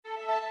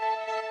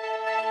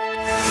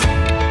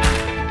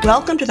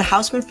Welcome to the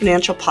Houseman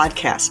Financial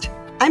Podcast.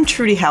 I'm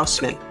Trudy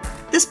Houseman.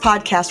 This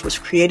podcast was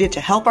created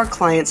to help our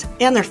clients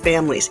and their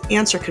families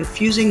answer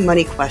confusing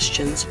money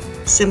questions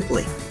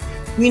simply.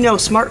 We know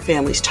smart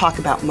families talk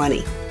about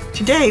money.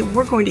 Today,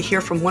 we're going to hear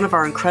from one of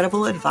our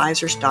incredible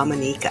advisors,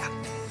 Dominica.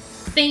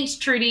 Thanks,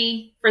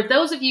 Trudy. For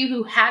those of you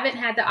who haven't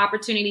had the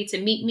opportunity to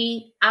meet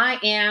me, I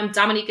am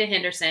Dominica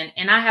Henderson,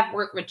 and I have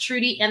worked with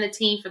Trudy and the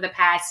team for the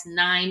past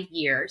 9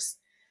 years.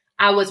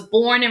 I was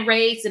born and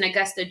raised in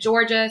Augusta,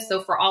 Georgia,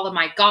 so for all of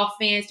my golf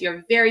fans,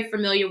 you're very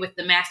familiar with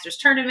the Masters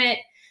tournament,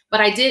 but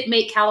I did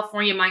make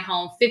California my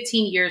home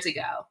 15 years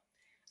ago.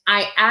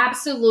 I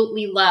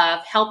absolutely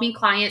love helping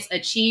clients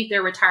achieve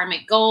their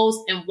retirement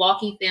goals and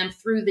walking them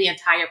through the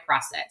entire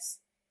process.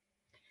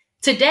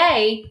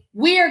 Today,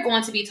 we are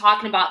going to be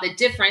talking about the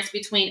difference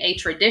between a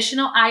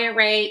traditional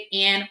IRA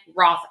and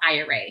Roth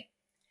IRA.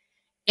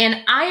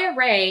 An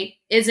IRA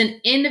is an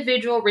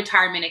individual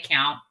retirement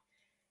account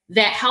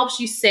that helps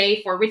you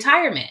save for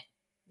retirement.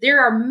 There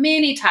are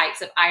many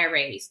types of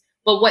IRAs,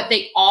 but what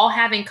they all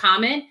have in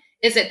common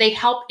is that they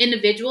help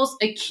individuals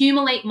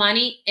accumulate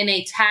money in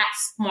a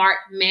tax-smart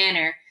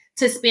manner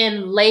to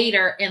spend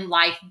later in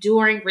life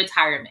during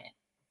retirement.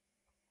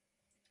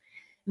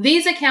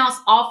 These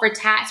accounts offer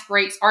tax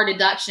breaks or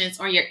deductions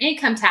on your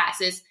income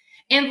taxes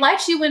and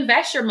let you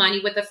invest your money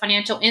with a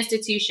financial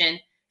institution,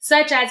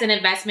 such as an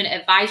investment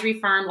advisory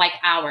firm like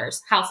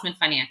ours, Houseman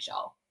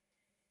Financial.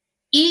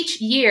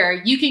 Each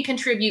year, you can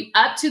contribute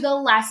up to the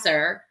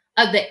lesser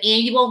of the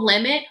annual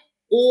limit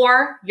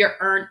or your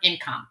earned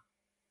income.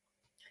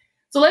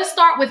 So let's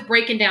start with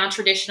breaking down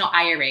traditional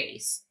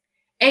IRAs.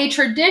 A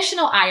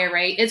traditional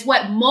IRA is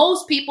what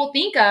most people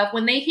think of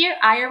when they hear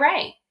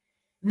IRA.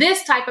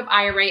 This type of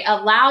IRA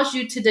allows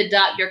you to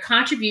deduct your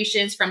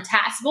contributions from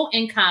taxable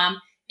income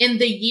in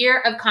the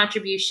year of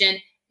contribution,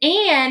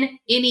 and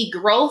any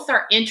growth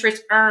or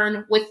interest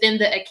earned within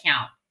the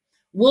account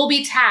will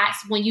be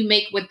taxed when you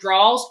make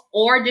withdrawals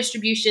or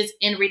distributions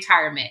in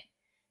retirement.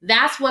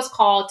 That's what's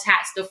called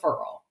tax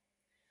deferral.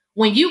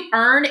 When you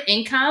earn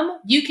income,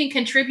 you can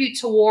contribute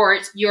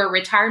towards your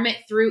retirement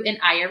through an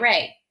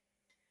IRA.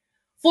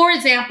 For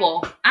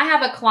example, I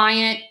have a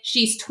client,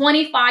 she's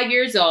 25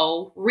 years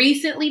old,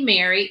 recently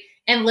married,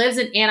 and lives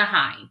in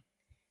Anaheim.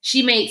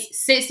 She makes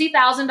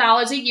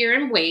 $60,000 a year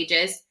in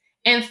wages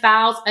and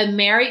files a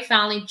married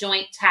filing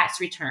joint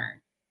tax return.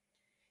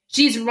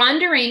 She's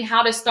wondering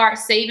how to start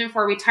saving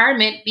for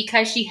retirement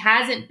because she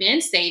hasn't been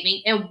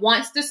saving and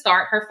wants to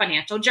start her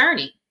financial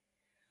journey.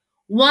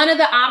 One of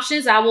the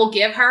options I will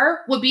give her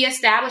would be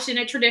establishing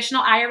a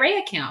traditional IRA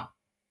account.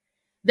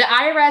 The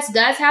IRS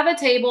does have a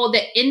table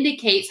that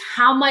indicates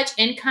how much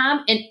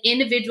income an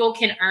individual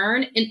can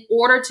earn in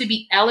order to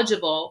be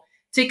eligible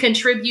to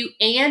contribute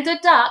and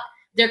deduct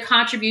their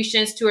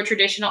contributions to a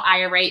traditional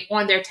IRA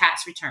on their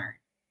tax return.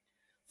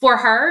 For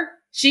her,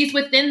 she's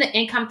within the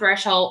income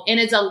threshold and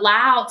is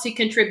allowed to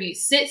contribute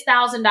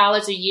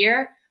 $6,000 a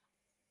year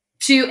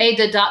to a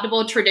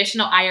deductible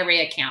traditional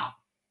IRA account.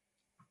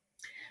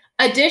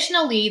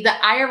 Additionally, the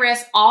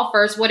IRS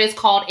offers what is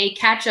called a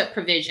catch-up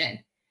provision.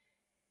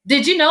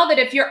 Did you know that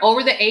if you're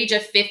over the age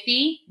of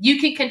 50, you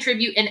can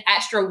contribute an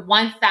extra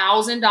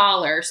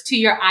 $1,000 to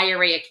your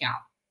IRA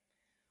account?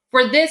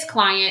 For this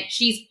client,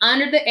 she's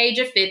under the age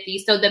of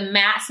 50, so the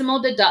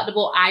maximal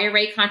deductible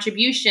IRA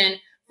contribution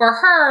for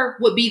her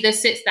would be the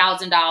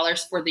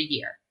 $6,000 for the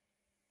year.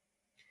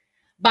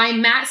 By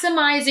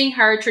maximizing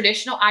her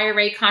traditional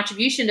IRA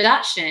contribution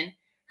deduction,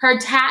 her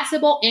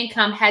taxable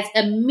income has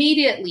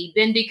immediately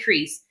been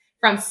decreased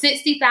from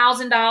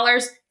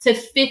 $60,000 to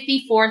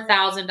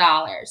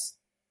 $54,000.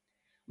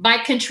 By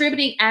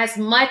contributing as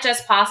much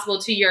as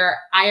possible to your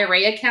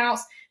IRA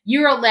accounts,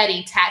 you are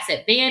letting tax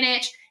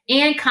advantage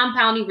and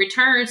compounding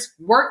returns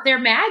work their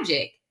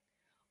magic.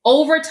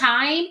 Over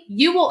time,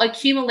 you will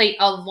accumulate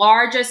a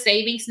larger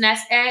savings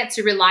nest egg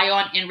to rely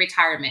on in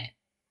retirement.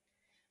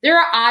 There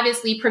are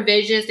obviously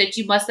provisions that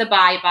you must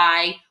abide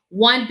by,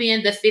 one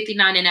being the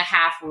 59.5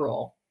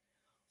 rule.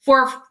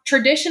 For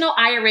traditional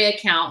IRA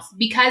accounts,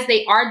 because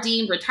they are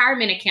deemed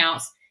retirement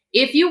accounts,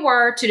 if you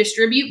were to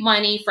distribute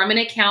money from an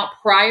account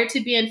prior to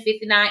being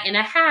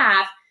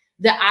 59.5,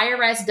 the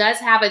IRS does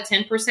have a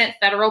 10%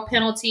 federal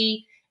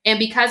penalty. And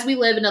because we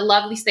live in the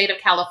lovely state of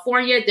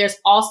California, there's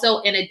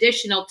also an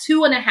additional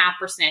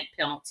 2.5%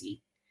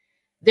 penalty.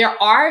 There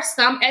are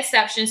some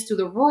exceptions to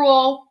the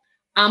rule,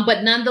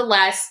 but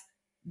nonetheless,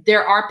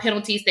 there are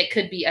penalties that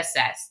could be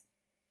assessed.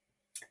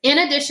 In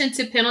addition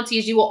to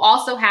penalties, you will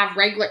also have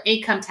regular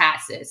income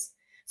taxes.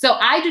 So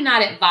I do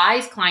not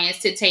advise clients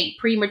to take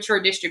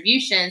premature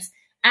distributions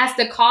as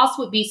the cost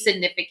would be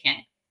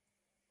significant.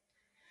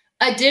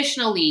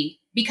 Additionally,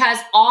 because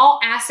all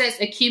assets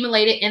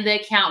accumulated in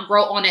the account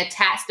grow on a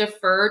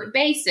tax-deferred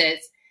basis,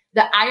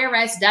 the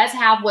IRS does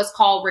have what's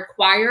called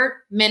required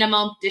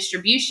minimum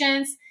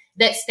distributions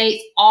that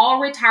states all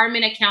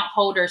retirement account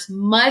holders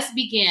must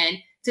begin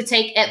to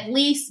take at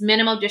least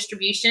minimum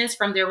distributions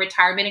from their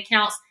retirement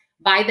accounts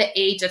by the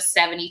age of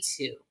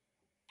 72.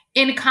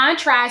 In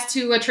contrast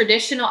to a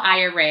traditional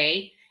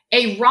IRA,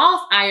 a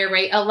Roth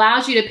IRA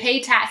allows you to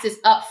pay taxes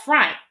up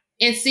front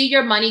and see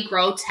your money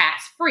grow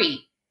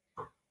tax-free.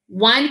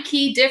 One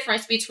key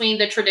difference between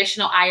the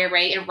traditional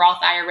IRA and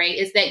Roth IRA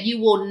is that you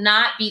will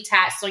not be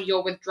taxed on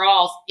your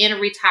withdrawals in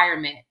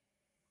retirement.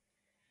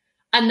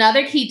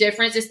 Another key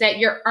difference is that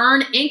your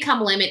earned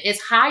income limit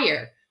is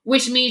higher,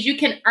 which means you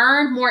can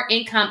earn more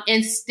income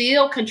and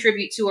still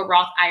contribute to a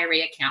Roth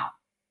IRA account.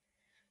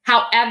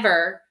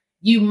 However,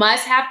 you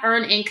must have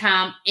earned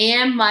income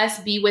and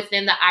must be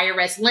within the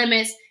IRS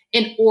limits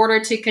in order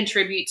to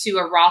contribute to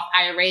a Roth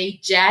IRA,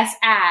 just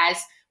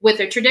as with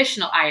a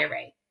traditional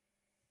IRA.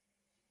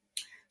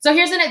 So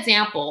here's an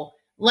example.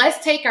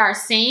 Let's take our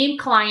same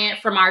client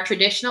from our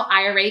traditional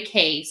IRA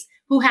case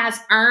who has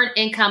earned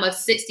income of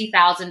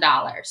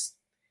 $60,000.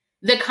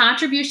 The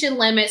contribution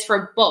limits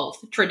for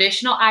both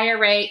traditional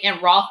IRA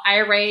and Roth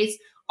IRAs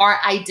are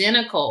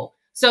identical.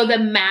 So the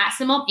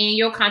maximum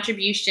annual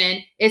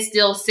contribution is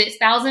still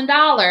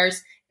 $6,000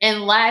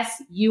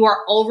 unless you are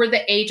over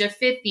the age of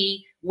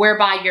 50,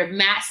 whereby your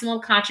maximum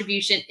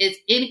contribution is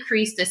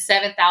increased to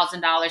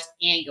 $7,000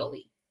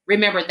 annually.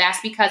 Remember,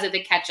 that's because of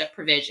the catch-up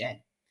provision.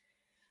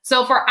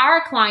 So for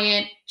our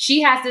client,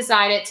 she has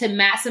decided to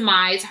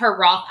maximize her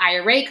Roth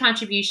IRA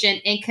contribution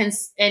and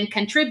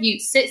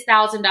contribute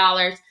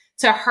 $6,000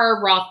 to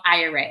her Roth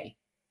IRA.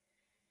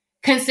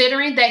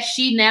 Considering that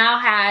she now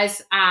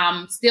has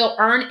still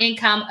earned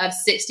income of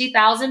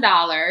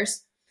 $60,000,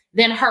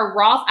 then her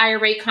Roth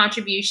IRA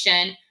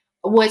contribution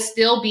would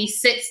still be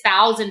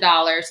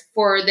 $6,000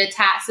 for the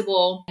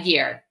taxable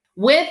year.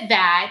 With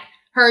that,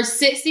 her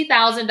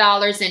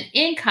 $60,000 in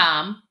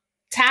income,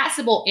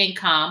 taxable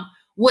income,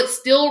 would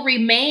still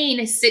remain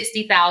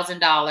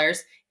 $60,000,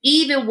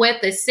 even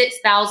with the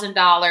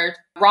 $6,000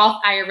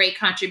 Roth IRA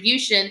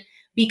contribution,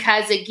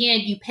 because again,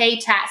 you pay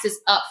taxes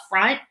up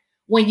front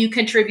when you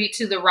contribute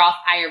to the Roth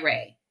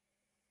IRA.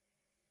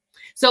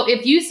 So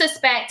if you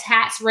suspect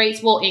tax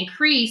rates will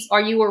increase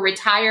or you will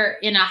retire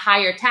in a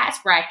higher tax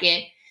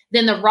bracket,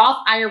 then the Roth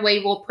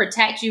IRA will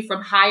protect you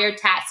from higher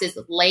taxes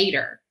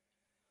later.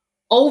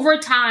 Over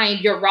time,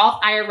 your Roth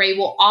IRA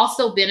will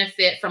also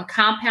benefit from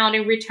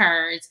compounding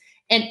returns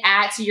and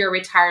add to your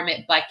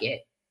retirement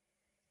bucket.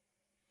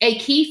 A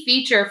key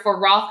feature for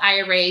Roth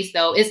IRAs,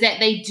 though, is that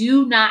they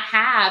do not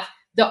have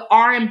the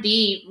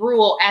RMD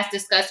rule as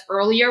discussed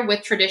earlier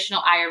with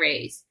traditional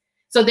IRAs.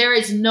 So there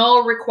is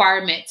no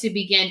requirement to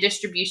begin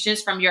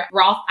distributions from your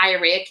Roth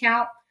IRA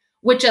account,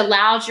 which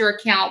allows your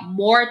account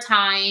more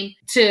time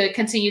to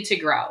continue to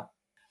grow.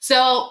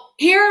 So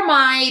here are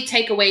my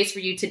takeaways for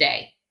you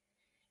today.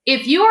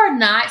 If you are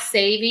not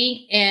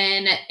saving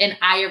in an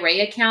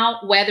IRA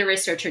account, whether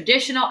it's a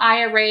traditional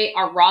IRA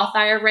or Roth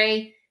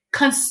IRA,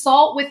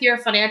 consult with your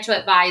financial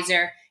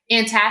advisor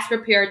and tax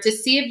preparer to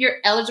see if you're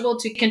eligible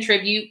to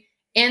contribute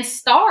and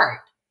start.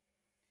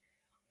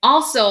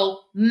 Also,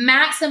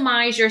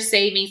 maximize your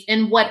savings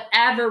in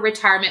whatever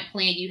retirement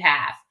plan you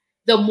have.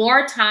 The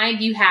more time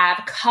you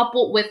have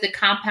coupled with the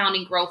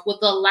compounding growth will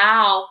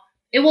allow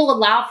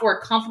for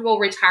a comfortable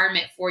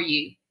retirement for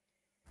you.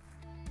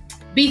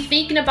 Be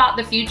thinking about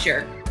the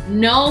future.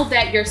 Know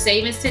that your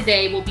savings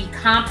today will be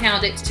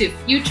compounded to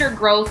future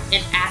growth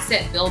and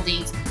asset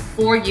buildings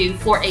for you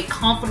for a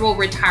comfortable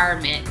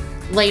retirement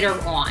later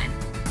on.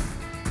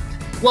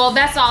 Well,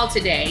 that's all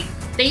today.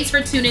 Thanks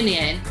for tuning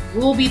in.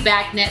 We'll be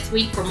back next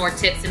week for more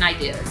tips and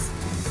ideas.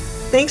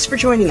 Thanks for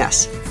joining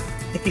us.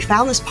 If you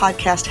found this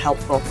podcast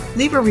helpful,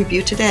 leave a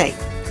review today.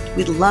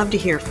 We'd love to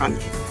hear from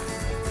you.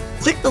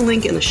 Click the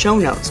link in the show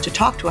notes to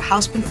talk to a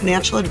Hausman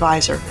financial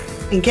advisor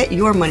and get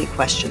your money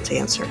questions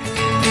answered.